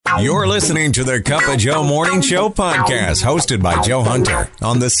You're listening to the Cup of Joe Morning Show podcast, hosted by Joe Hunter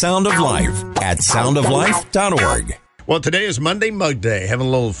on The Sound of Life at soundoflife.org. Well, today is Monday Mug Day. Having a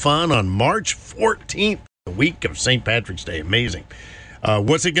little fun on March 14th, the week of St. Patrick's Day. Amazing.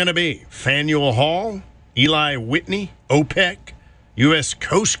 What's it going to be? Faneuil Hall, Eli Whitney, OPEC, U.S.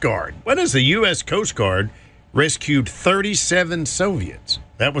 Coast Guard. What is the U.S. Coast Guard? Rescued 37 Soviets.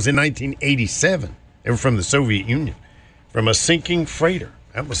 That was in 1987. They were from the Soviet Union, from a sinking freighter.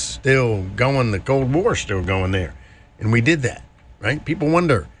 That was still going, the Cold War still going there. And we did that, right? People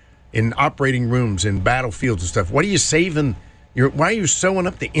wonder, in operating rooms, in battlefields and stuff, what are you saving? Why are you sewing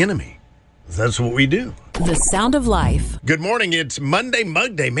up the enemy? That's what we do. The Sound of Life. Good morning. It's Monday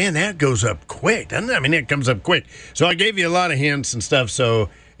Mug Day. Man, that goes up quick, doesn't it? I mean, it comes up quick. So I gave you a lot of hints and stuff. So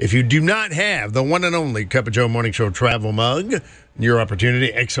if you do not have the one and only Cup of Joe Morning Show travel mug, your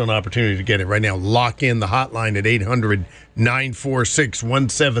opportunity, excellent opportunity to get it right now. Lock in the hotline at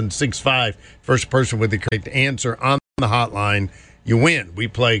 800-946-1765. First person with the correct answer on the hotline, you win. We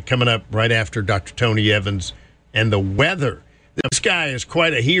play coming up right after Dr. Tony Evans and the weather. This guy is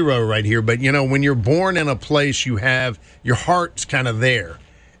quite a hero right here, but, you know, when you're born in a place, you have your heart's kind of there.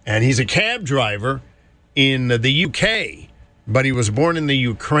 And he's a cab driver in the UK, but he was born in the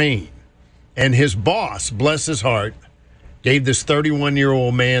Ukraine. And his boss, bless his heart, gave this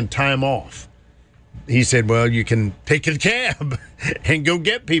 31-year-old man time off. He said, well, you can take a cab and go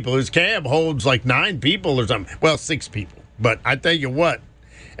get people. His cab holds like 9 people or something. Well, 6 people. But I tell you what,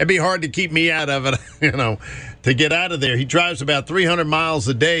 it'd be hard to keep me out of it, you know, to get out of there. He drives about 300 miles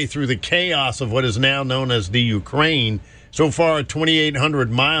a day through the chaos of what is now known as the Ukraine. So far, 2,800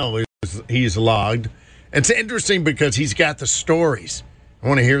 miles he's logged. It's interesting because he's got the stories. I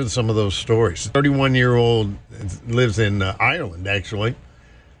want to hear some of those stories. 31-year-old lives in Ireland, actually.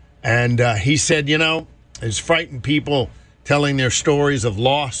 And he said, you know, it's frightened people telling their stories of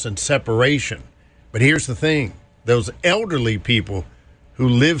loss and separation. But here's the thing. Those elderly people who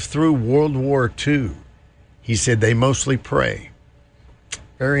lived through World War II, he said they mostly pray.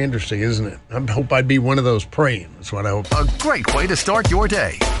 Very interesting, isn't it? I hope I'd be one of those praying. That's what I hope. A great way to start your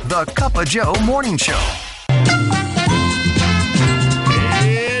day. The Cup of Joe Morning Show.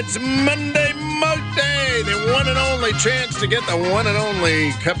 It's Monday Mug Day, the one and only chance to get the one and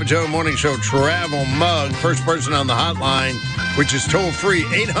only Cup of Joe Morning Show travel mug. First person on the hotline, which is toll free,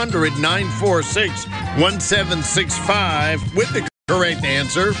 800-946-1765 with the correct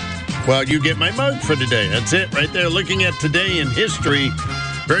answer. Well, you get my mug for today. That's it right there. Looking at today in history,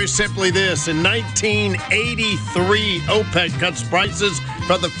 very simply this. In 1983, OPEC cuts prices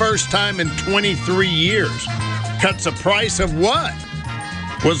for the first time in 23 years. Cuts the price of what?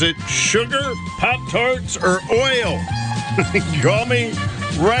 Was it sugar, Pop-Tarts, or oil? Call me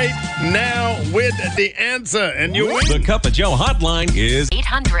right now with the answer, and you win. The Cup of Joe hotline is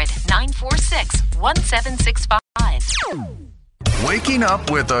 800-946-1765. Waking up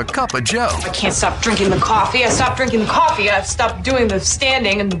with a Cup of Joe. I can't stop drinking the coffee. I stopped drinking the coffee. I've stopped doing the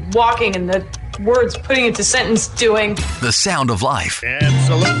standing and the walking and the words putting into sentence doing. The Sound of Life.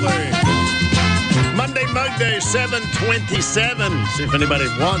 Absolutely. Monday Mug Day, 727. See if anybody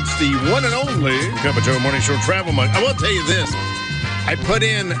wants the one and only Cup of Joe Morning Show travel mug. I will tell you this. I put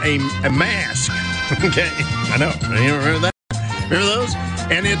in a mask. Okay. I know. You remember that? Remember those?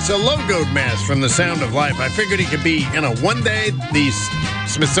 And it's a logoed mask from The Sound of Life. I figured he could be, one day the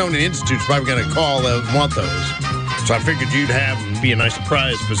Smithsonian Institute's probably going to want those. So I figured you'd have them, be a nice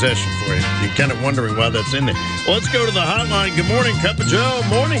prized possession for you. You're kind of wondering why that's in there. Well, let's go to the hotline. Good morning, Cup of Joe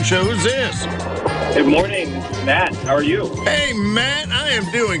Morning Show. Who's this? Good morning, Matt. How are you? Hey, Matt. I am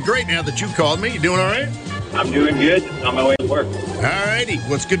doing great now that you called me. You doing all right? I'm doing good. Just on my way to work. All righty.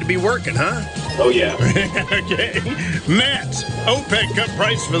 Well, it's good to be working, huh? Oh, yeah. Okay. Matt, OPEC cut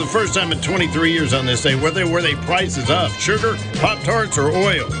prices for the first time in 23 years on this day. Were they prices of sugar, Pop-Tarts, or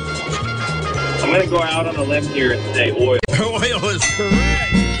oil? I'm going to go out on a limb here and say oil. Oil is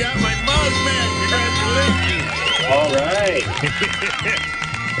correct. You got my mug, man. Congratulations. All right.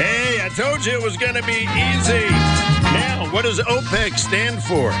 Hey, I told you it was going to be easy. Now, what does OPEC stand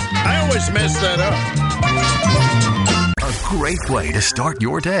for? I always mess that up. A great way to start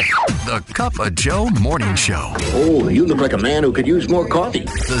your day. The Cup of Joe Morning Show. Oh, you look like a man who could use more coffee.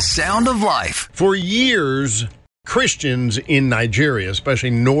 The Sound of Life. For years, Christians in Nigeria, especially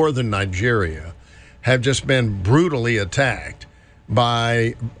northern Nigeria, have just been brutally attacked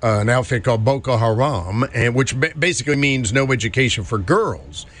by an outfit called Boko Haram, and which basically means no education for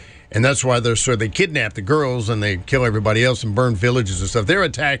girls. And that's why they kidnap the girls and they kill everybody else and burn villages and stuff. Their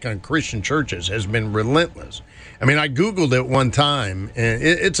attack on Christian churches has been relentless. I mean, I Googled it one time, and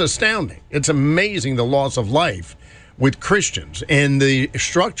it's astounding. It's amazing the loss of life with Christians and the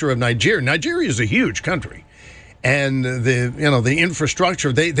structure of Nigeria. Nigeria is a huge country, and the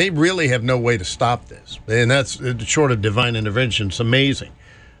infrastructure, they really have no way to stop this, and that's short of divine intervention. It's amazing.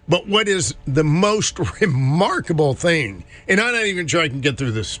 But what is the most remarkable thing, and I'm not even sure I can get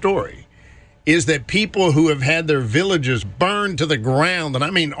through this story, is that people who have had their villages burned to the ground, and I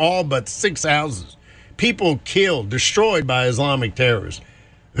mean all but 6 houses, people killed, destroyed by Islamic terrorists,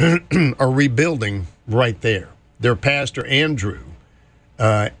 are rebuilding right there. Their pastor, Andrew,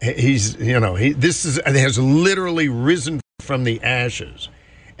 has literally risen from the ashes.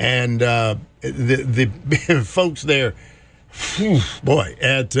 And the folks there,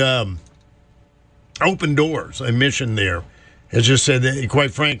 at Open Doors, a mission there, has just said that,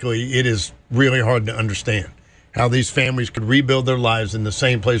 quite frankly, it is really hard to understand how these families could rebuild their lives in the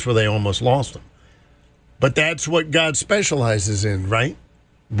same place where they almost lost them. But that's what God specializes in, right?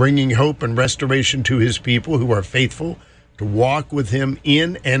 Bringing hope and restoration to his people who are faithful to walk with him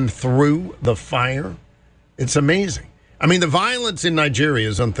in and through the fire. It's amazing. I mean, the violence in Nigeria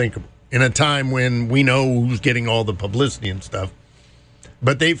is unthinkable in a time when we know who's getting all the publicity and stuff.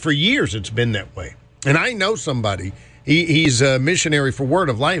 But for years, it's been that way. And I know somebody, he's a missionary for Word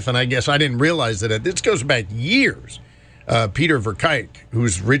of Life, and I guess I didn't realize that. This goes back years. Peter Verkuyk,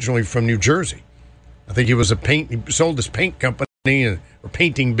 who's originally from New Jersey. I think he sold his paint company or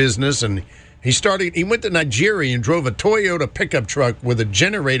painting business, and he went to Nigeria and drove a Toyota pickup truck with a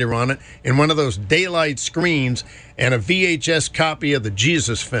generator on it and one of those daylight screens and a VHS copy of the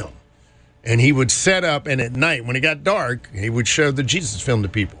Jesus film. And he would set up, and at night, when it got dark, he would show the Jesus film to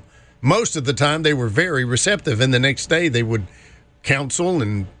people. Most of the time, they were very receptive, and the next day they would counsel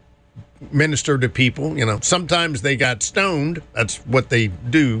and minister to people. Sometimes they got stoned. That's what they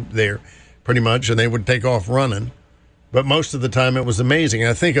do there, pretty much, and they would take off running. But most of the time, it was amazing. And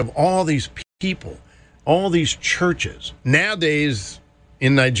I think of all these people, all these churches. Nowadays,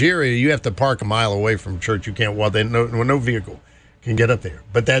 in Nigeria, you have to park a mile away from church. You can't walk there. No vehicle can get up there.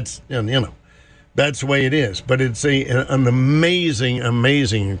 But that's, that's the way it is. But it's an amazing,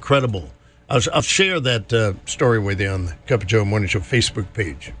 incredible. I'll share that story with you on the Cup of Joe Morning Show Facebook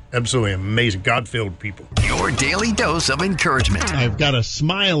page. Absolutely amazing. God-filled people. Your daily dose of encouragement. I've got a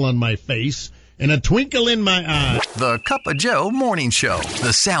smile on my face and a twinkle in my eye. The Cup of Joe Morning Show.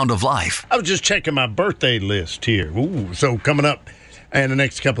 The sound of life. I was just checking my birthday list here. So coming up in the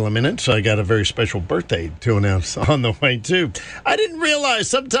next couple of minutes, I got a very special birthday to announce on the way, too. I didn't realize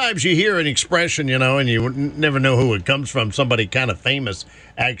sometimes you hear an expression, and you never know who it comes from. Somebody kind of famous,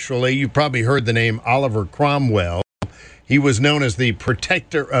 actually. You probably heard the name Oliver Cromwell. He was known as the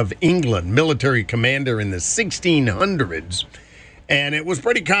Protector of England, military commander in the 1600s. And it was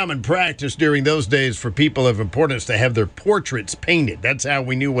pretty common practice during those days for people of importance to have their portraits painted. That's how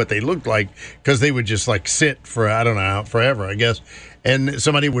we knew what they looked like, because they would just sit for, I don't know, forever, I guess. And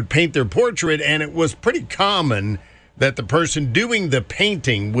somebody would paint their portrait, and it was pretty common that the person doing the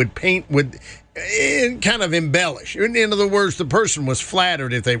painting would kind of embellish. In other words, the person was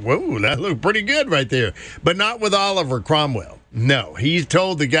flattered if whoa, that looked pretty good right there. But not with Oliver Cromwell. No, he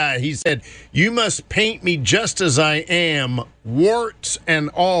told the guy, he said, you must paint me just as I am, warts and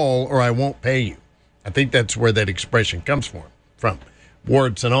all, or I won't pay you. I think that's where that expression comes from,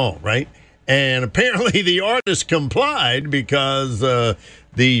 warts and all, right? And apparently the artist complied, because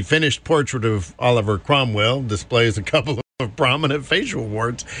the finished portrait of Oliver Cromwell displays a couple of prominent facial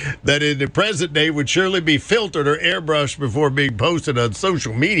warts that in the present day would surely be filtered or airbrushed before being posted on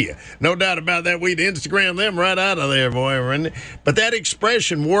social media. No doubt about that. We'd Instagram them right out of there, boy. But that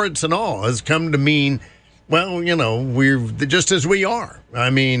expression, warts and all, has come to mean, well, we're just as we are.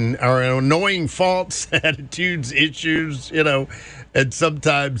 I mean, our annoying faults, attitudes, issues, and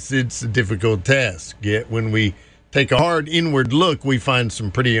sometimes it's a difficult task. Yet when we take a hard inward look, we find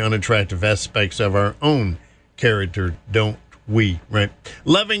some pretty unattractive aspects of our own character, don't we, right?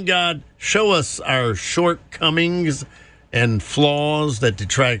 Loving God, show us our shortcomings and flaws that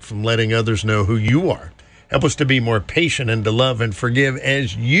detract from letting others know who you are. Help us to be more patient and to love and forgive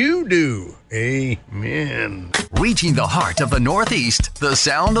as you do. Amen. Reaching the heart of the Northeast, the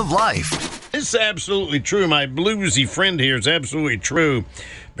sound of life. It's absolutely true. My bluesy friend here is absolutely true,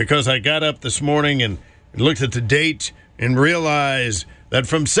 because I got up this morning and looked at the date and realized that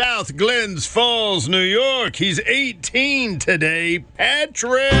from South Glens Falls, New York, he's 18 today.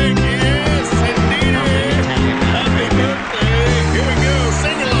 Patrick, yes, indeed. Happy birthday. Here we go.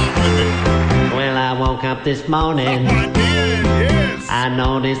 Sing along with me. Well, I woke up this morning. I did, yes. I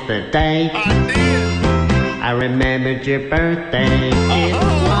noticed the date. I did. I remembered your birthday.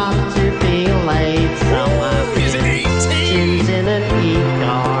 Didn't want to be late, so I He's 18. chins in an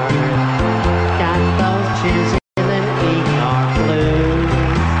e-car. Got those chins in an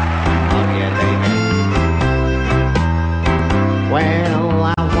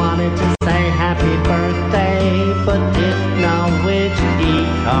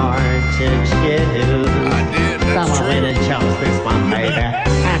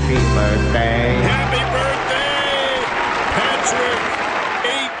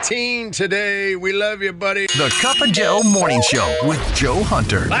 8:18 today. We love you, buddy. The Cup of Joe Morning Show with Joe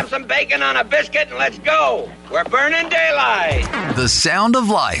Hunter. Slap some bacon on a biscuit and let's go. We're burning daylight. The Sound of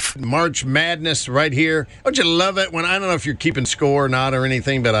Life. March Madness right here. Don't you love it when, I don't know if you're keeping score or not or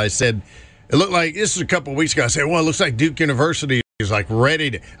anything, but I said, it looked like, this is a couple of weeks ago, I said, well, it looks like Duke University is like ready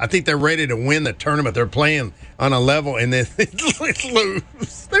to, I think they're ready to win the tournament. They're playing on a level and then they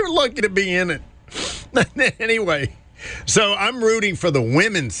lose. They were lucky to be in it. Anyway, so I'm rooting for the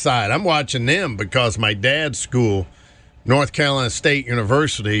women's side. I'm watching them because my dad's school, North Carolina State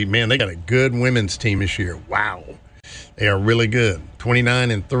University, man, they got a good women's team this year. Wow. They are really good.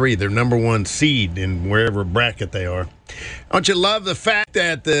 29-3. They're number one seed in wherever bracket they are. Don't you love the fact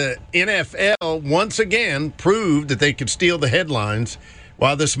that the NFL once again proved that they could steal the headlines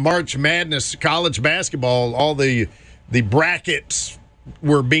while this March Madness college basketball, all the brackets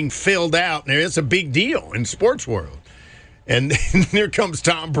were being filled out. And it's a big deal in sports world. And here comes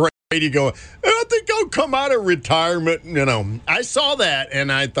Tom Brady going, I think I'll come out of retirement. You know, I saw that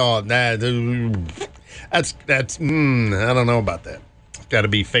and I thought, that's I don't know about that. It's got to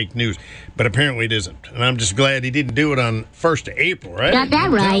be fake news. But apparently it isn't. And I'm just glad he didn't do it on 1st of April, right? Got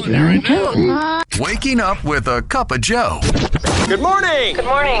that right. Waking up with a Cup of Joe. Good morning. Good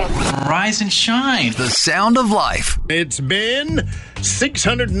morning. Rise and shine. The Sound of Life. It's been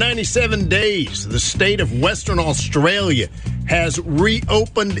 697 days. The state of Western Australia has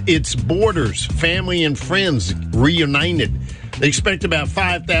reopened its borders. Family and friends reunited. They expect about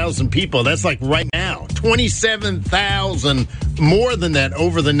 5,000 people. That's like right now. 27,000 more than that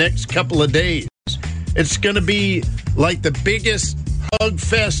over the next couple of days. It's going to be like the biggest hug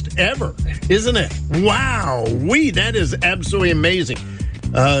fest ever, isn't it? Wow. That is absolutely amazing.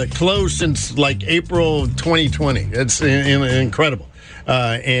 Closed since like April 2020. It's incredible.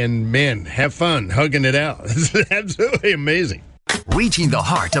 And man, have fun hugging it out. It's absolutely amazing. Reaching the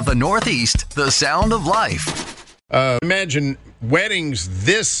heart of the Northeast, the Sound of Life. Imagine weddings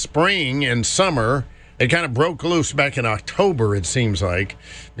this spring and summer. It kind of broke loose back in October, it seems like,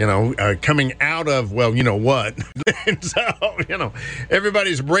 coming out of, well, you know what. And so,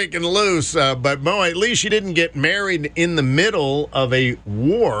 everybody's breaking loose. But, Mo, at least you didn't get married in the middle of a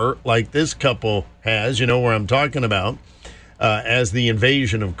war like this couple has, where I'm talking about, as the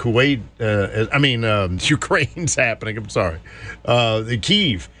invasion of Kuwait, Ukraine's happening. I'm sorry. The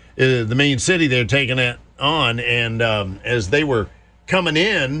Kyiv, the main city, they're taking that on. And as they were coming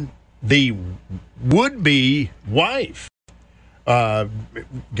in, the would-be wife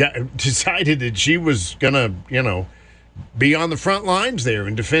decided that she was going to, be on the front lines there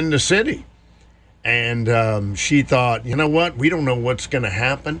and defend the city. And she thought, you know what? We don't know what's going to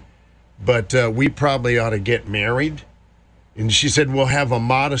happen, but we probably ought to get married. And she said, we'll have a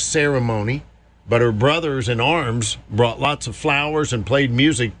modest ceremony. But her brothers in arms brought lots of flowers and played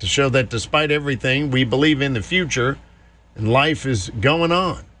music to show that despite everything, we believe in the future and life is going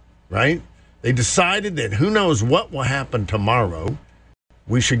on, right? They decided that who knows what will happen tomorrow.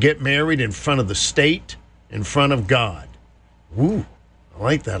 We should get married in front of the state, in front of God. Ooh, I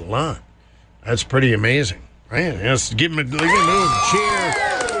like that a lot. That's pretty amazing, right? Let's give him a little cheer.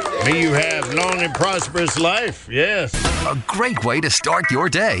 May you have long and prosperous life. Yes. A great way to start your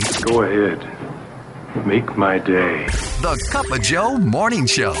day. Go ahead. Make my day. The Cup of Joe Morning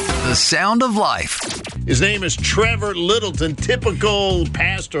Show. The Sound of Life. His name is Trevor Littleton, typical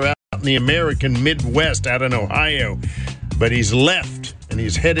pastor out in the American Midwest out in Ohio. But he's left and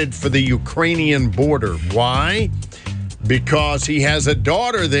he's headed for the Ukrainian border. Why? Because he has a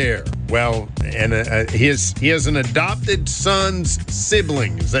daughter there. Well, and he has an adopted son's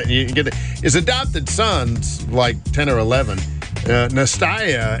siblings. His adopted son's like 10 or 11.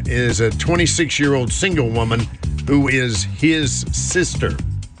 Nastya is a 26-year-old single woman who is his sister.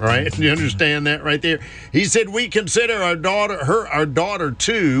 All right, you understand that right there? He said, we consider our daughter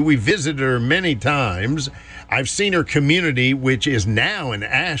too. We visited her many times. I've seen her community, which is now in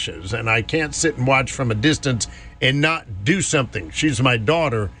ashes, and I can't sit and watch from a distance and not do something. She's my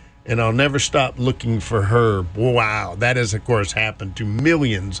daughter, and I'll never stop looking for her. Wow, that has, of course, happened to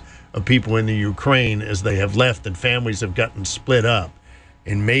millions of people in the Ukraine as they have left and families have gotten split up.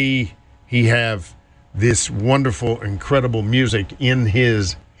 And may he have this wonderful, incredible music in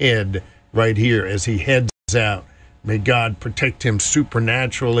his head right here as he heads out. May God protect him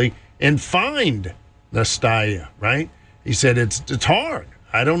supernaturally and find Nastya, right? He said it's hard.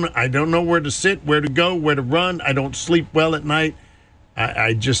 I don't know where to sit, where to go, where to run. I don't sleep well at night.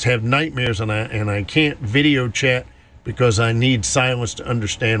 I just have nightmares and I can't video chat because I need silence to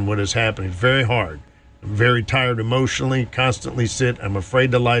understand what is happening. It's very hard. I'm very tired emotionally, constantly sit. I'm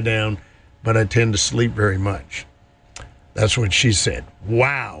afraid to lie down, but I tend to sleep very much. That's what she said.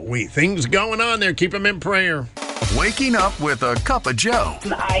 Wow, things going on there. Keep them in prayer. Waking up with a cup of Joe.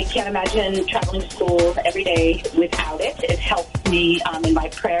 I can't imagine traveling to school every day without it. It helps me in my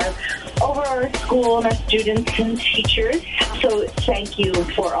prayer over our school and our students and teachers. So thank you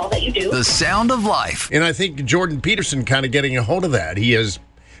for all that you do. The Sound of Life. And I think Jordan Peterson kind of getting a hold of that. He has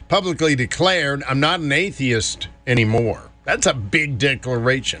publicly declared, I'm not an atheist anymore. That's a big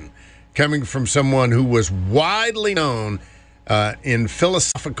declaration coming from someone who was widely known in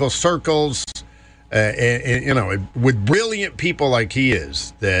philosophical circles, with brilliant people like he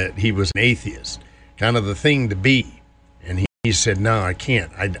is, that he was an atheist, kind of the thing to be. And he said, no, I can't.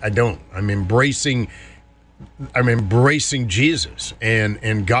 I don't. I'm embracing Jesus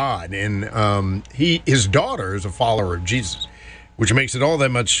and God. And his daughter is a follower of Jesus, which makes it all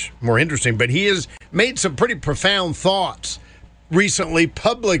that much more interesting. But he has made some pretty profound thoughts recently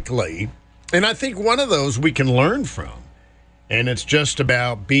publicly, and I think one of those we can learn from. And it's just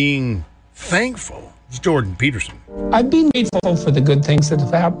about being thankful. It's Jordan Peterson. I've been grateful for the good things that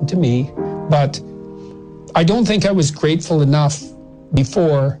have happened to me, but I don't think I was grateful enough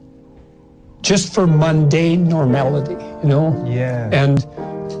before just for mundane normality, Yeah. And,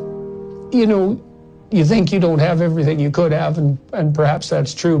 you think you don't have everything you could have, and perhaps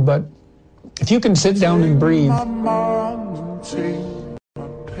that's true, but if you can sit down and breathe,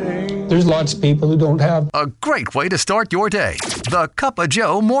 there's lots of people who don't have. A great way to start your day. The Cup of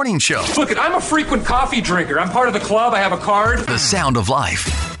Joe Morning Show. Look, I'm a frequent coffee drinker. I'm part of the club. I have a card. The Sound of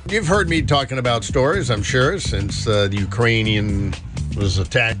Life. You've heard me talking about stories, I'm sure, since the Ukrainian was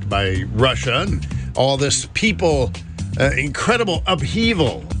attacked by Russia, and all this incredible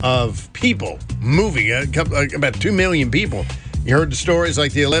upheaval of people moving, about 2 million people. You heard the stories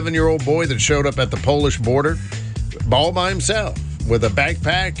like the 11-year-old boy that showed up at the Polish border all by himself with a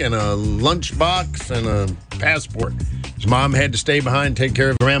backpack and a lunchbox and a passport. His mom had to stay behind and take care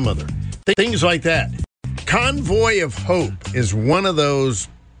of grandmother. Things like that. Convoy of Hope is one of those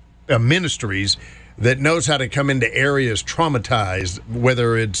ministries that knows how to come into areas traumatized,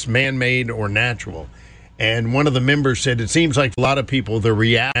 whether it's man-made or natural. And one of the members said, it seems like a lot of people, the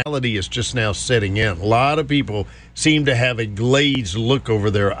reality is just now setting in. A lot of people seem to have a glazed look over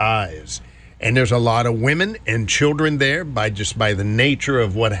their eyes. And there's a lot of women and children there by the nature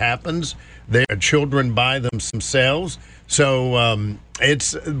of what happens. There are children by themselves. So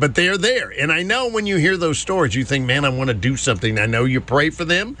but they're there. And I know when you hear those stories, you think, man, I want to do something. I know you pray for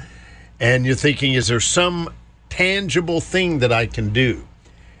them. And you're thinking, is there some tangible thing that I can do?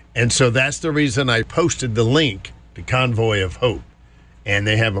 And so that's the reason I posted the link to Convoy of Hope. And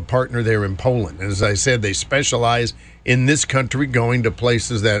they have a partner there in Poland. And as I said, they specialize in this country going to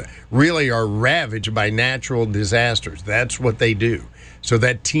places that really are ravaged by natural disasters. That's what they do. So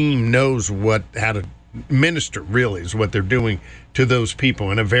that team knows how to minister, really, is what they're doing to those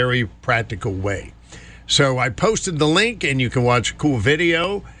people in a very practical way. So I posted the link, and you can watch a cool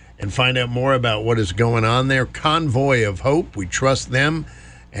video and find out more about what is going on there. Convoy of Hope. We trust them.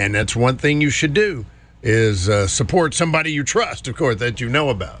 And that's one thing you should do, is support somebody you trust, of course, that you know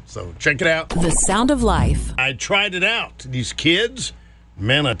about. So check it out. The Sound of Life. I tried it out. These kids,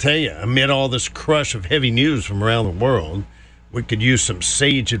 man, I tell you, amid all this crush of heavy news from around the world, we could use some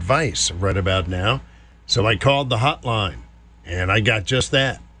sage advice right about now. So I called the hotline, and I got just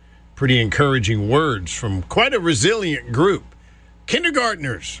that. Pretty encouraging words from quite a resilient group.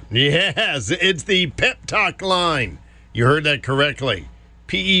 Kindergartners. Yes, it's the Pep Talk line. You heard that correctly.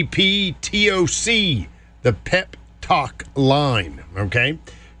 PEPTOC, the Pep Talk line, okay?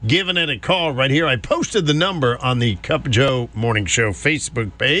 Giving it a call right here. I posted the number on the Cup of Joe Morning Show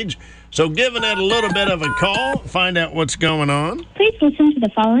Facebook page, so giving it a little bit of a call, find out what's going on. Please listen to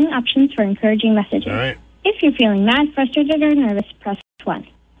the following options for encouraging messages. All right. If you're feeling mad, frustrated, or nervous, press 1.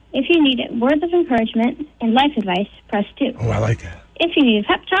 If you need words of encouragement and life advice, press 2. Oh, I like that. If you need a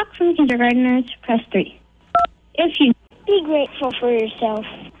pep talk from kindergartners, press 3. If you be grateful for yourself.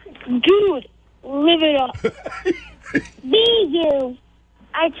 Dude, live it up. Be you.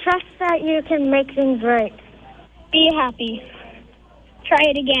 I trust that you can make things right. Be happy. Try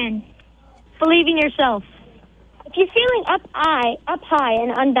it again. Believe in yourself. If you're feeling up high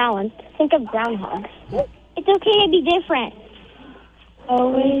and unbalanced, think of groundhogs. It's okay to be different.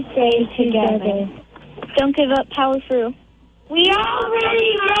 Always stay together. Don't give up, power through. We all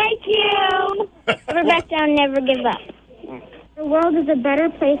really like you. Never back down, never give up. The world is a better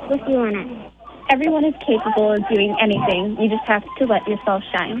place with you in it. Everyone is capable of doing anything. You just have to let yourself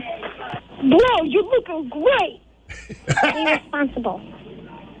shine. Bro, you're looking great. Be responsible.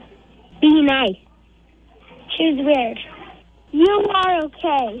 Be nice. Choose weird. You are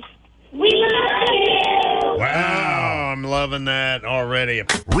okay. We love you. Wow. I'm loving that already.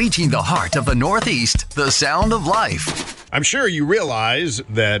 Reaching the heart of the Northeast, the sound of life. I'm sure you realize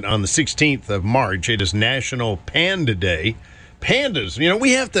that on the 16th of March, it is National Panda Day. Pandas,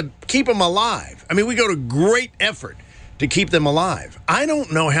 we have to keep them alive. I mean, we go to great effort to keep them alive. I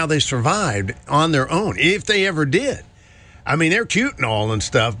don't know how they survived on their own, if they ever did. I mean, they're cute and all and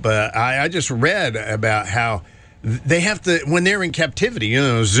stuff, but I just read about how they have to, when they're in captivity,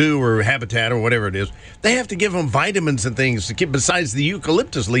 zoo or habitat or whatever it is, they have to give them vitamins and things to keep. Besides the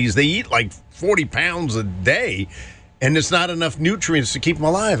eucalyptus leaves, they eat like 40 pounds a day, and it's not enough nutrients to keep them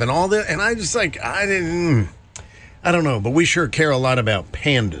alive. And all that, and I just I don't know, but we sure care a lot about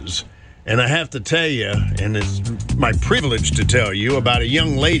pandas. And I have to tell you, and it's my privilege to tell you about a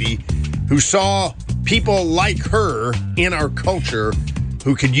young lady who saw people like her in our culture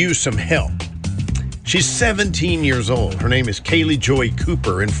who could use some help. She's 17 years old. Her name is Kaylee Joy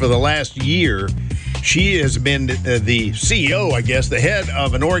Cooper, and for the last year, she has been the CEO, I guess, the head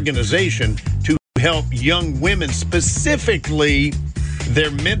of an organization to help young women, specifically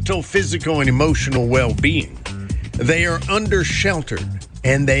their mental, physical, and emotional well-being. They are under-sheltered,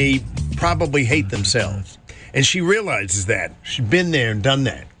 and they probably hate themselves. And she realizes that. She's been there and done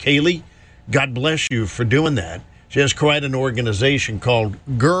that. Kaylee, God bless you for doing that. She has quite an organization called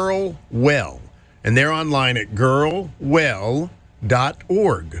Girl Well, and they're online at girlwell.org.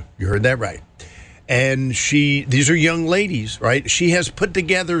 You heard that right. And these are young ladies, right? She has put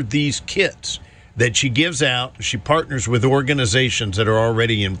together these kits that she gives out. She partners with organizations that are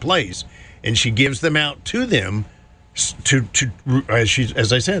already in place, and she gives them out to them to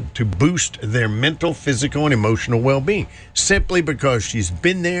as I said, to boost their mental, physical, and emotional well-being, simply because she's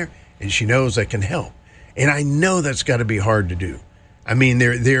been there and she knows that can help. And I know that's got to be hard to do. I mean,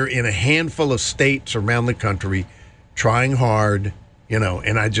 they're in a handful of states around the country trying hard,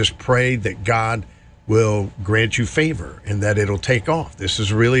 and I just pray that God will grant you favor and that it'll take off. This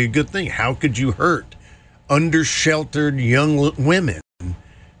is really a good thing. How could you hurt under-sheltered young women,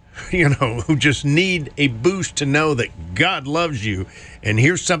 who just need a boost to know that God loves you and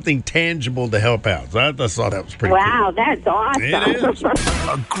here's something tangible to help out. So I just thought that was pretty cool. Wow, that's awesome. It is.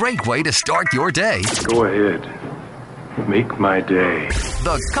 A great way to start your day. Go ahead. Make my day.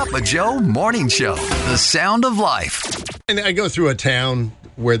 The Cup of Joe Morning Show. The sound of life. And I go through a town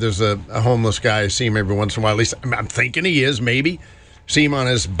where there's a homeless guy. I see him every once in a while. At least I'm thinking he is, maybe. See him on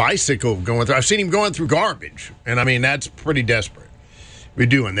his bicycle going through. I've seen him going through garbage. And, I mean, that's pretty desperate. We're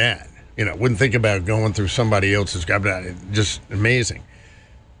doing that. Wouldn't think about going through somebody else's garbage. Just amazing.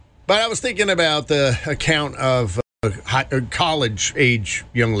 But I was thinking about the account of a college-age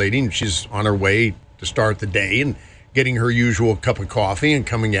young lady, and she's on her way to start the day and getting her usual cup of coffee and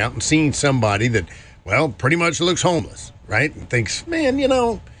coming out and seeing somebody that, well, pretty much looks homeless, right? And thinks, man,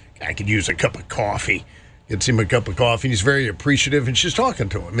 I could use a cup of coffee. Gets him a cup of coffee, and he's very appreciative, and she's talking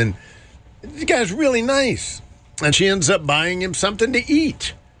to him. And the guy's really nice. And she ends up buying him something to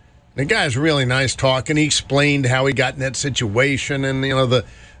eat. The guy's really nice talking. He explained how he got in that situation and,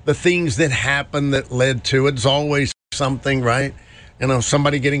 the things that happened that led to it. It's always something, right?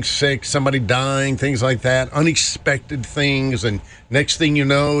 Somebody getting sick, somebody dying, things like that, unexpected things. And next thing you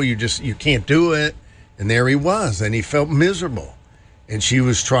know, you can't do it. And there he was, and he felt miserable. And she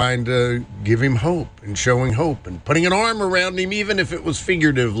was trying to give him hope and showing hope and putting an arm around him, even if it was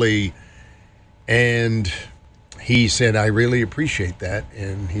figuratively. And he said, I really appreciate that.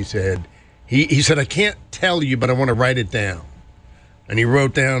 And he said, he said, I can't tell you, but I want to write it down. And he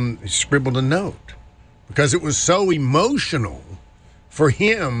scribbled a note because it was so emotional for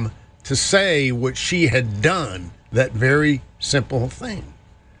him to say what she had done, that very simple thing.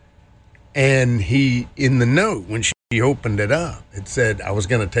 And in the note, when she opened it up, it said, I was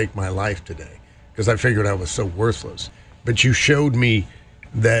going to take my life today because I figured I was so worthless. But you showed me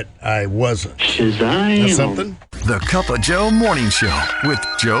that I wasn't. Shazam. That's something? The Cup of Joe Morning Show with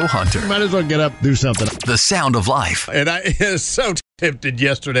Joe Hunter. Might as well get up, do something. The sound of life. And I was so tempted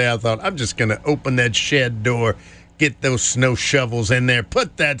yesterday, I thought, I'm just going to open that shed door, get those snow shovels in there,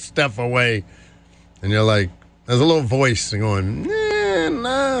 put that stuff away. And you're like, there's a little voice going,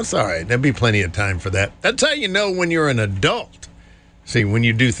 no, it's all right. There'll be plenty of time for that. That's how you know when you're an adult. See, when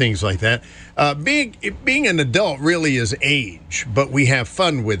you do things like that. Being an adult really is age, but we have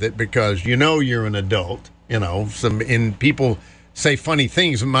fun with it because you're an adult. And people say funny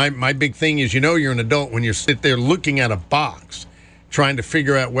things. My big thing is you're an adult when you sit there looking at a box, trying to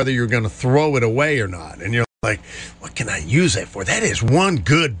figure out whether you're going to throw it away or not. And you're like, what can I use that for? That is one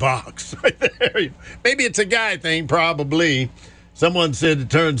good box right there. Maybe it's a guy thing, probably. Someone said it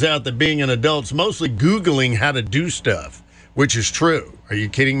turns out that being an adult's mostly Googling how to do stuff, which is true. Are you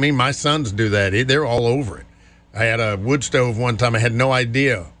kidding me? My sons do that. They're all over it. I had a wood stove one time. I had no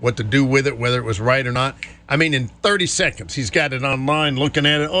idea what to do with it, whether it was right or not. I mean, in 30 seconds, he's got it online, looking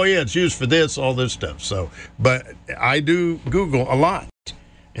at it. Oh, yeah, it's used for this, all this stuff. So, but I do Google a lot.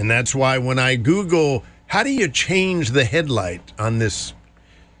 And that's why when I Google, how do you change the headlight on this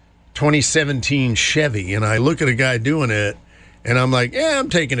 2017 Chevy? And I look at a guy doing it, and I'm like, yeah, I'm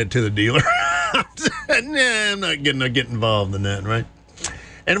taking it to the dealer. I'm not getting involved in that, right?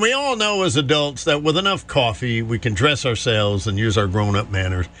 And we all know as adults that with enough coffee, we can dress ourselves and use our grown-up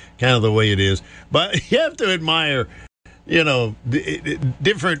manners, kind of the way it is. But you have to admire,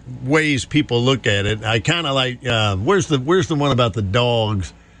 different ways people look at it. I kind of like, where's the one about the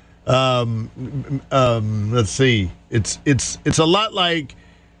dogs? Let's see. It's a lot like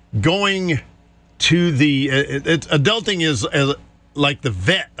going to the adulting is like the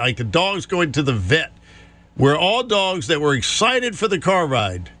vet, like the dogs going to the vet. We're all dogs that were excited for the car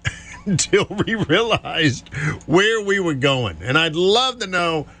ride until we realized where we were going. And I'd love to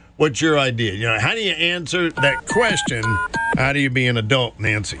know what your idea. How do you answer that question? How do you be an adult,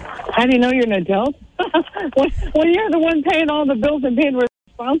 Nancy? How do you know you're an adult? Well, you're the one paying all the bills and being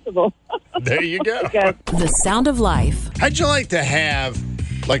responsible. There you go. The Sound of Life. How'd you like to have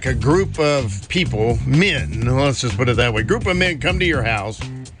like a group of people, men, let's just put it that way, group of men come to your house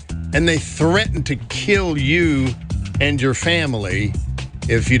and they threaten to kill you and your family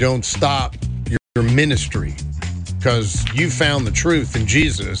if you don't stop your ministry because you found the truth in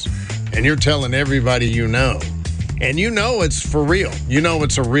Jesus and you're telling everybody you know. And you know it's for real. You know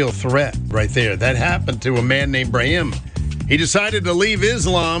it's a real threat right there. That happened to a man named Brahim. He decided to leave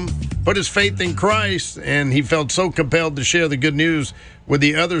Islam, put his faith in Christ, and he felt so compelled to share the good news with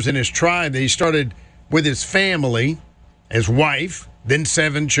the others in his tribe that he started with his family, his wife, then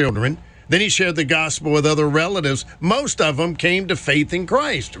 7 children. Then he shared the gospel with other relatives. Most of them came to faith in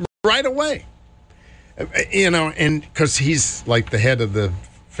Christ right away. And because he's like the head of the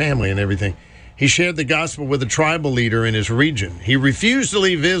family and everything. He shared the gospel with a tribal leader in his region. He refused to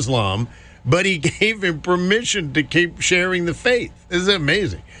leave Islam, but he gave him permission to keep sharing the faith. This is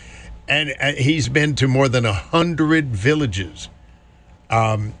amazing. And he's been to more than 100 villages.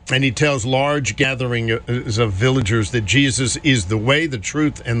 And he tells large gatherings of villagers that Jesus is the way, the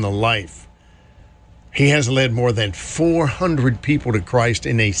truth, and the life. He has led more than 400 people to Christ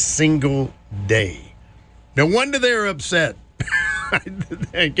in a single day. No wonder they're upset.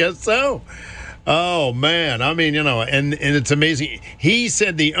 I guess so. Oh, man. I mean, and it's amazing. He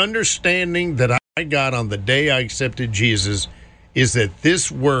said the understanding that I got on the day I accepted Jesus is that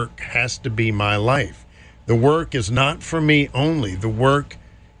this work has to be my life. The work is not for me only. The work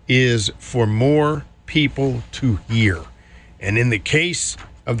is for more people to hear. And in the case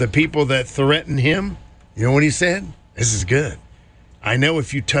of the people that threaten him, you know what he said? This is good. I know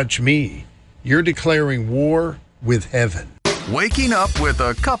if you touch me, you're declaring war with heaven. Waking up with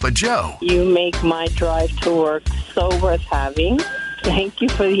a cup of Joe. You make my drive to work so worth having. Thank you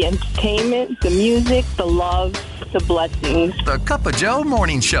for the entertainment, the music, the love, the blessings. The Cup of Joe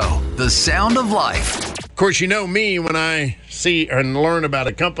Morning Show, the sound of life. Of course, you know me when I see and learn about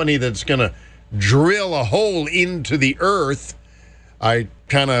a company that's going to drill a hole into the earth, I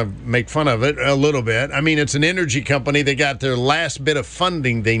kind of make fun of it a little bit. I mean, it's an energy company. They got their last bit of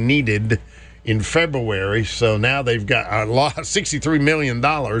funding they needed in February, so now they've got a lot, $63 million.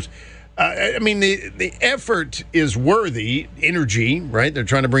 I mean, the effort is worthy. Energy, right? They're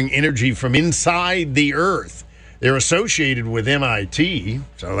trying to bring energy from inside the earth. They're associated with MIT,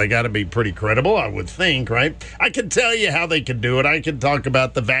 so they got to be pretty credible, I would think, right? I could tell you how they could do it. I could talk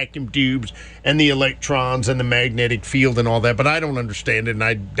about the vacuum tubes and the electrons and the magnetic field and all that, but I don't understand it, and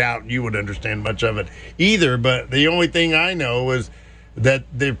I doubt you would understand much of it either. But the only thing I know is that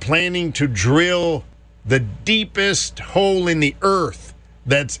they're planning to drill the deepest hole in the earth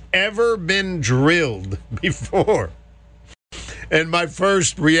that's ever been drilled before. And my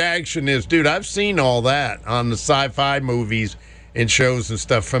first reaction is, dude, I've seen all that on the sci-fi movies and shows and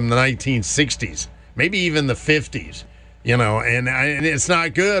stuff from the 1960s, maybe even the 50s, and it's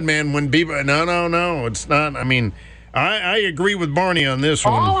not good, man, when people, no, it's not. I mean, I agree with Barney on this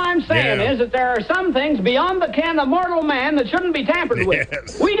one. All I'm saying is that there are some things beyond the ken of mortal man that shouldn't be tampered with.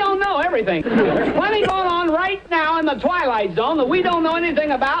 Yes. We don't know everything. There's plenty going on right now in the Twilight Zone that we don't know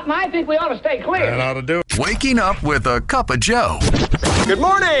anything about, and I think we ought to stay clear. That ought to do it. Waking up with a cup of Joe. Good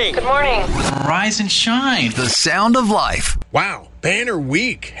morning. Good morning. Rise and shine. The sound of life. Wow. Banner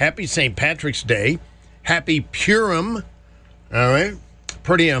week. Happy St. Patrick's Day. Happy Purim. All right.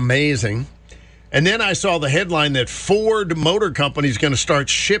 Pretty amazing. And then I saw the headline that Ford Motor Company is going to start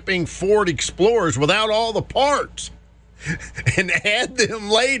shipping Ford Explorers without all the parts. and add them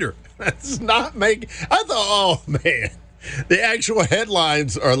later. That's not making. I thought, oh man, the actual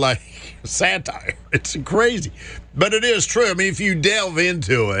headlines are like satire. It's crazy, but it is true. I mean, if you delve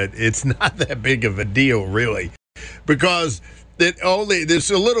into it, it's not that big of a deal, really, because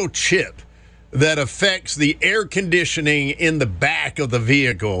there's a little chip that affects the air conditioning in the back of the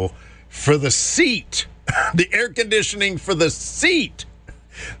vehicle for the seat. The air conditioning for the seat.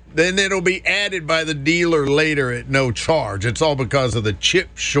 Then it'll be added by the dealer later at no charge. It's all because of the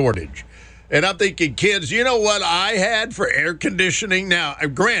chip shortage. And I'm thinking, kids, you know what I had for air conditioning? Now,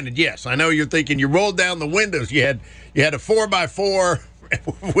 granted, yes, I know you're thinking you rolled down the windows. You had a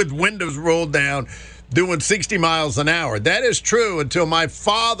 4x4 with windows rolled down doing 60 miles an hour. That is true until my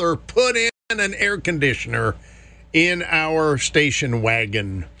father put in an air conditioner in our station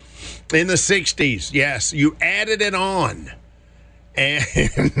wagon in the 60s. Yes, you added it on. And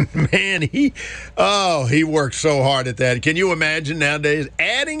man, he worked so hard at that. Can you imagine nowadays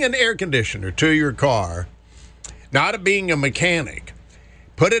adding an air conditioner to your car, not being a mechanic,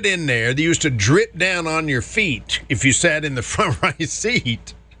 put it in there. They used to drip down on your feet if you sat in the front right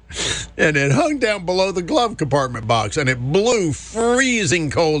seat, and it hung down below the glove compartment box, and it blew freezing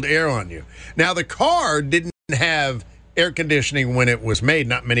cold air on you. Now, the car didn't have air conditioning when it was made.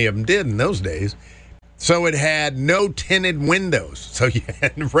 Not many of them did in those days. So it had no tinted windows. So you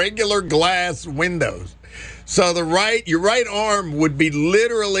had regular glass windows. So your right arm would be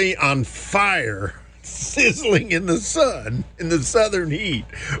literally on fire, sizzling in the sun, in the southern heat,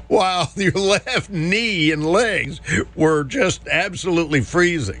 while your left knee and legs were just absolutely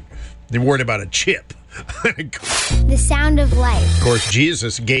freezing. You're worried about a chip. The Sound of Life. Of course,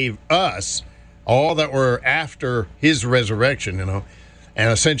 Jesus gave us all that were after his resurrection, and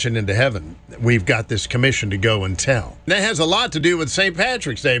ascension into heaven. We've got this commission to go and tell. That has a lot to do with St.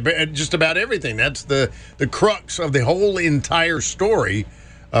 Patrick's Day, but just about everything. That's the crux of the whole entire story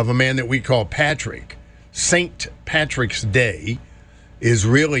of a man that we call Patrick. St. Patrick's Day is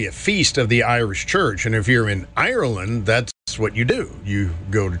really a feast of the Irish church, and if you're in Ireland, that's what you do. You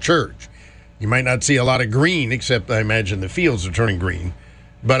go to church. You might not see a lot of green, except I imagine the fields are turning green.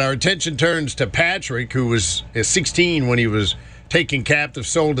 But our attention turns to Patrick, who was 16 when he was taken captive,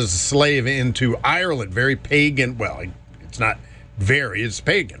 sold as a slave into Ireland. Very pagan. Well, it's not very, it's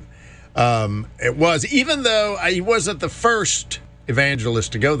pagan. It was, even though he wasn't the first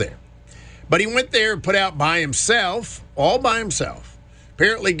evangelist to go there. But he went there and put out by himself, all by himself.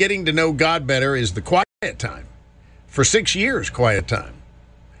 Apparently getting to know God better is the quiet time. For 6 years, quiet time.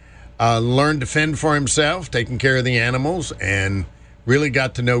 Learned to fend for himself, taking care of the animals, and really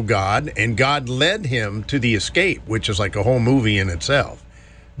got to know God, and God led him to the escape, which is like a whole movie in itself.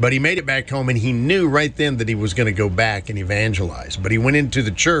 But he made it back home, and he knew right then that he was going to go back and evangelize. But he went into the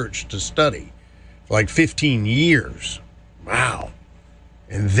church to study for like 15 years. Wow.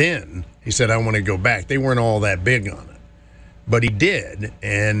 And then he said, I want to go back. They weren't all that big on it. But he did,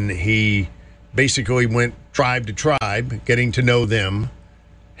 and he basically went tribe to tribe, getting to know them,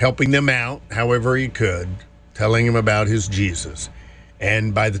 helping them out however he could, telling them about his Jesus.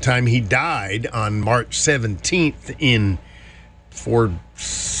 And by the time he died on March 17th in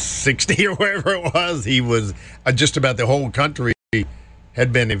 460 or wherever it was, he was just about the whole country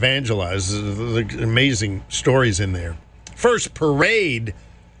had been evangelized. Amazing stories in there. First parade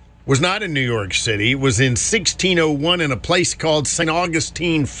was not in New York City. It was in 1601 in a place called St.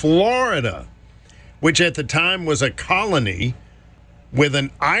 Augustine, Florida, which at the time was a colony with an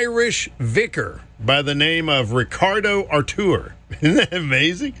Irish vicar by the name of Ricardo Artur. Isn't that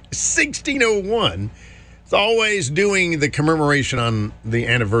amazing? 1601. It's always doing the commemoration on the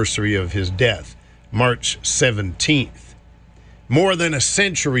anniversary of his death, March 17th. More than a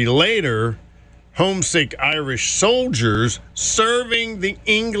century later, homesick Irish soldiers serving the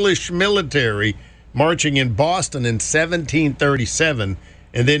English military, marching in Boston in 1737,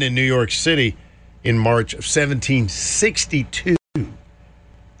 and then in New York City in March of 1762.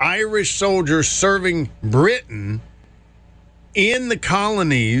 Irish soldiers serving Britain in the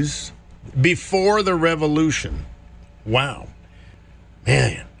colonies before the Revolution. Wow.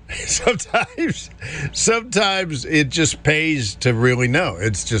 Man, sometimes it just pays to really know.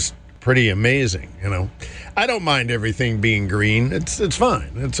 It's just pretty amazing, I don't mind everything being green. It's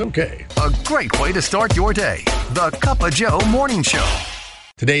fine. It's okay. A great way to start your day. The Cup of Joe Morning Show.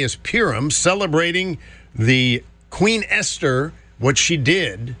 Today is Purim, celebrating the Queen Esther. What she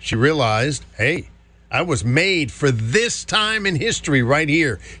did, she realized, hey, I was made for this time in history right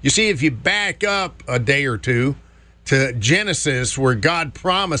here. You see, if you back up a day or two to Genesis, where God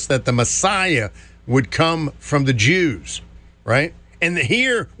promised that the Messiah would come from the Jews, right? And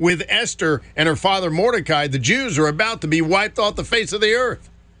here with Esther and her father Mordecai, the Jews are about to be wiped off the face of the earth.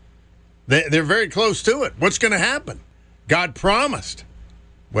 They're very close to it. What's going to happen? God promised.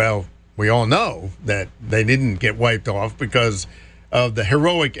 Well, we all know that they didn't get wiped off because of the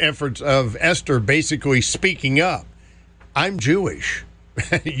heroic efforts of Esther basically speaking up. I'm Jewish.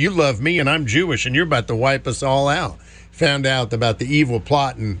 You love me and I'm Jewish and you're about to wipe us all out. Found out about the evil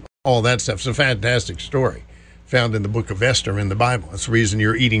plot and all that stuff. It's a fantastic story found in the book of Esther in the Bible. That's the reason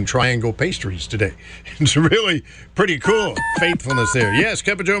you're eating triangle pastries today. It's really pretty cool. Faithfulness there. Yes,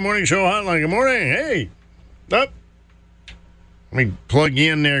 Cup of Joe Morning Show Hotline. Good morning. Hey. Up. Let me plug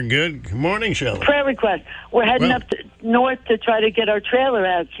you in there good. Good morning, Shelley. Prayer request. We're heading up north to try to get our trailer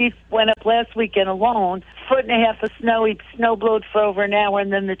out. Chief went up last weekend alone. 1.5 feet of snow. He snow blowed for over an hour,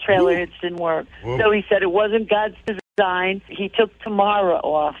 and then the trailer hitch didn't work. Whoa. So he said it wasn't God's design. He took tomorrow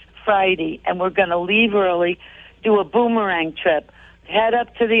off, Friday, and we're going to leave early, do a boomerang trip, head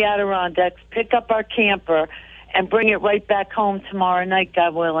up to the Adirondacks, pick up our camper, and bring it right back home tomorrow night,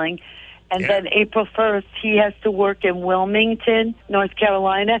 God willing. And then April 1st, he has to work in Wilmington, North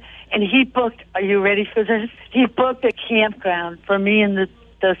Carolina. And he booked, are you ready for this? He booked a campground for me and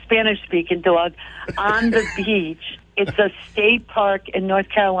the Spanish-speaking dog on the beach. It's a state park in North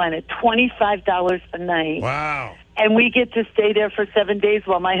Carolina, $25 a night. Wow. And we get to stay there for 7 days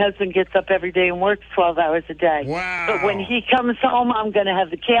while my husband gets up every day and works 12 hours a day. Wow. But when he comes home, I'm going to have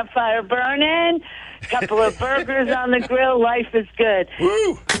the campfire burning, a couple of burgers on the grill. Life is good.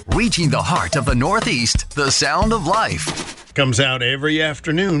 Woo. Reaching the heart of the Northeast, the sound of life. Comes out every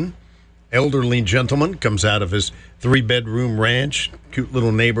afternoon. Elderly gentleman comes out of his 3-bedroom ranch. Cute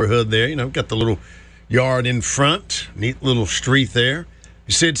little neighborhood there. You know, got the little yard in front. Neat little street there.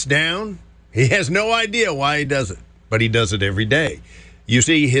 He sits down. He has no idea why he does it, but he does it every day. You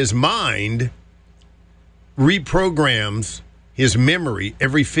see, his mind reprograms his memory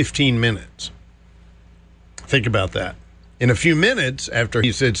every 15 minutes. Think about that. In a few minutes after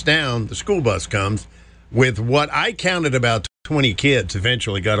he sits down, the school bus comes with what I counted about 20 kids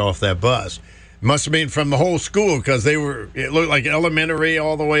eventually got off that bus. Must have been from the whole school because it looked like elementary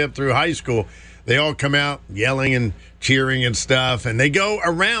all the way up through high school. They all come out yelling and cheering and stuff, and they go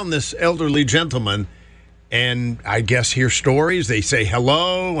around this elderly gentleman and I guess hear stories. They say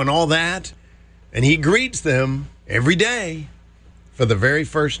hello and all that, and he greets them every day for the very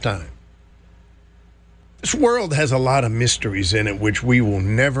first time. This world has a lot of mysteries in it which we will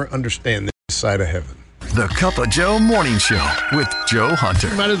never understand this side of heaven. The Cup of Joe Morning Show with Joe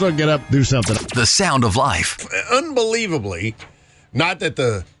Hunter. Might as well get up, do something. The sound of life. Unbelievably, not that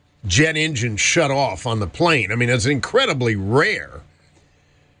the jet engine shut off on the plane. I mean, it's incredibly rare.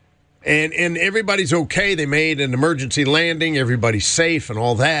 And everybody's okay. They made an emergency landing. Everybody's safe and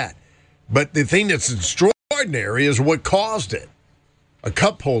all that. But the thing that's extraordinary is what caused it. A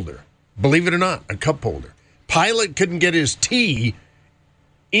cup holder. Believe it or not, a cup holder. Pilot couldn't get his tea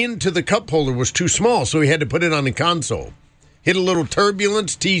into the cup holder, was too small, so he had to put it on the console. Hit a little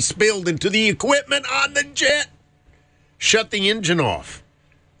turbulence, tea spilled into the equipment on the jet. Shut the engine off.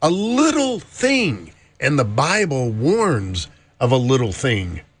 A little thing. And the Bible warns of a little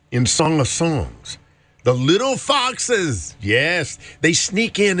thing in Song of Songs. The little foxes, yes, they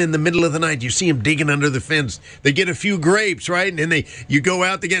sneak in the middle of the night. You see them digging under the fence. They get a few grapes, right? And then you go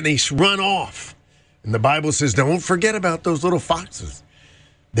out again, they run off. And the Bible says, don't forget about those little foxes.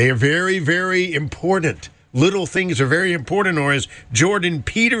 They are very, very important. Little things are very important, or as Jordan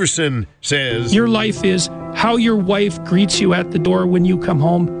Peterson says, your life is how your wife greets you at the door when you come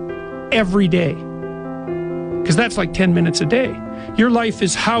home every day. Because that's like 10 minutes a day. Your life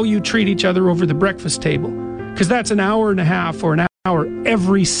is how you treat each other over the breakfast table. Because that's an hour and a half or an hour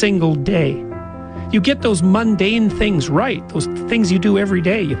every single day. You get those mundane things right, those things you do every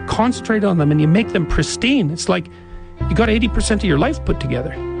day. You concentrate on them and you make them pristine. It's like you got 80% of your life put together.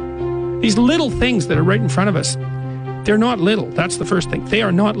 These little things that are right in front of us, they're not little. That's the first thing. They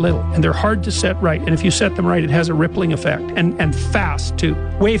are not little, and they're hard to set right. And if you set them right, it has a rippling effect, and fast, too.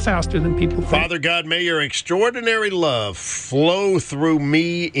 Way faster than people think. Father God, may your extraordinary love flow through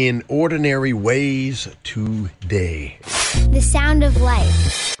me in ordinary ways today. The sound of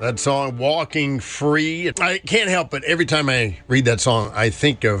life. That song, Walking Free. I can't help it. Every time I read that song, I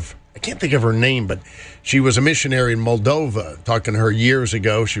can't think of her name, but she was a missionary in Moldova. Talking to her years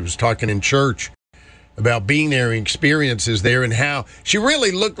ago, she was talking in church about being there and experiences there and how she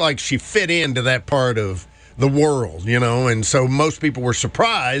really looked like she fit into that part of the world, you know, and so most people were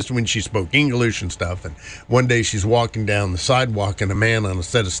surprised when she spoke English and stuff. And one day she's walking down the sidewalk and a man on a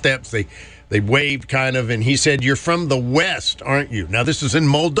set of steps, they waved kind of, and he said, "You're from the West, aren't you?" Now this is in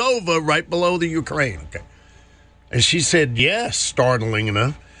Moldova, right below the Ukraine, okay. And she said, yes, startling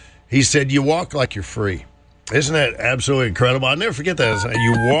enough. He said, you walk like you're free. Isn't that absolutely incredible? I'll never forget that.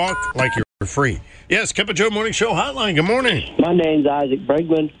 You walk like you're free. Yes, Cup of Joe Morning Show Hotline. Good morning. My name's Isaac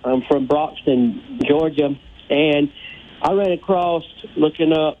Bregman. I'm from Broxton, Georgia. And I ran across,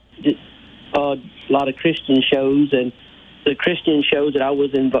 looking up a lot of Christian shows. And the Christian shows that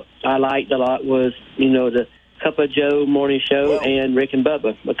I liked a lot was, the Cup of Joe Morning Show and Rick and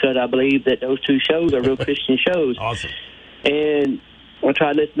Bubba, because I believe that those two shows are real Christian shows. Awesome. And I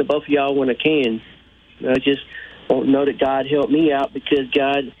try to listen to both of y'all when I can. I just want to know that God helped me out, because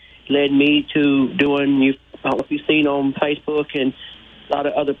God led me to doing, I don't know if you've seen on Facebook and a lot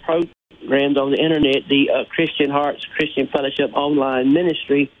of other programs on the internet, the Christian Hearts Christian Fellowship online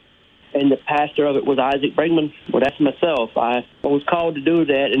ministry, and the pastor of it was Isaac Bregman. Well, that's myself. I was called to do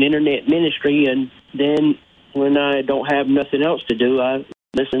that, an internet ministry, and then when I don't have nothing else to do, I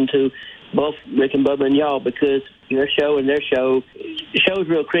listen to both Rick and Bubba and y'all, because your show and their show shows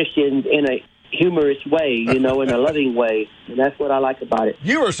real Christians in a humorous way, in a loving way. And that's what I like about it.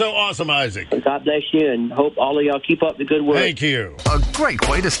 You are so awesome, Isaac. And God bless you, and hope all of y'all keep up the good work. Thank you. A great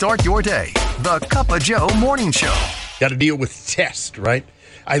way to start your day. The Cup of Joe Morning Show. Got to deal with tests, right?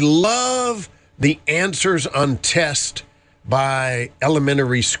 I love the answers on test by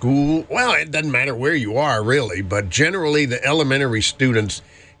elementary school. Well, it doesn't matter where you are, really, but generally the elementary students,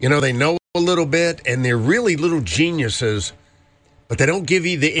 they know a little bit, and they're really little geniuses, but they don't give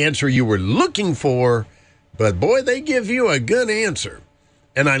you the answer you were looking for, but boy, they give you a good answer.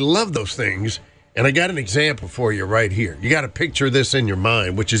 And I love those things, and I got an example for you right here. You got to picture this in your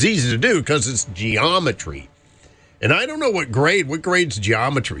mind, which is easy to do because it's geometry. And I don't know what grade's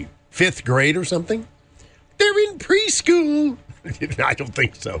geometry? 5th grade or something? They're in preschool. I don't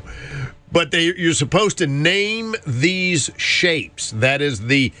think so. But you're supposed to name these shapes. That is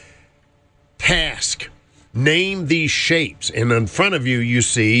the task. Name these shapes. And in front of you, you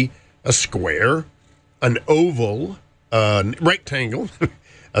see a square, an oval, a rectangle,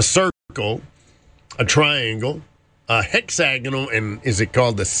 a circle, a triangle, a hexagonal, and is it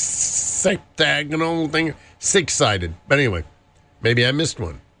called the septagonal thing? 6-sided. But anyway, maybe I missed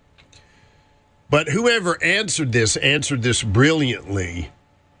one. But whoever answered this brilliantly,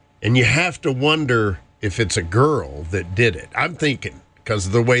 and you have to wonder if it's a girl that did it. I'm thinking, because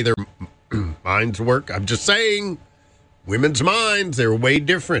of the way their minds work. I'm just saying, women's minds, they're way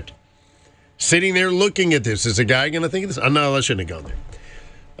different. Sitting there looking at this, is a guy going to think of this? Oh, no, I shouldn't have gone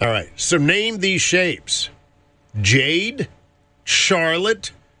there. All right, so name these shapes. Jade,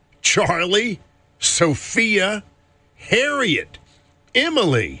 Charlotte, Charlie, Sophia, Harriet,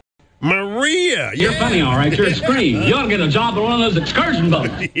 Emily, Maria. You're funny, all right. You're a scream. You ought to get a job on one of those excursion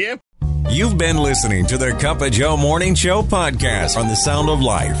boats. Yep. You've been listening to the Cup of Joe Morning Show podcast on the Sound of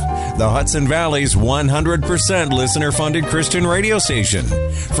Life, the Hudson Valley's 100% listener-funded Christian radio station.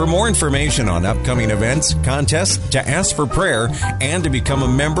 For more information on upcoming events, contests, to ask for prayer, and to become a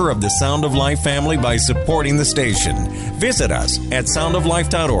member of the Sound of Life family by supporting the station, visit us at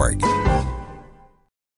soundoflife.org.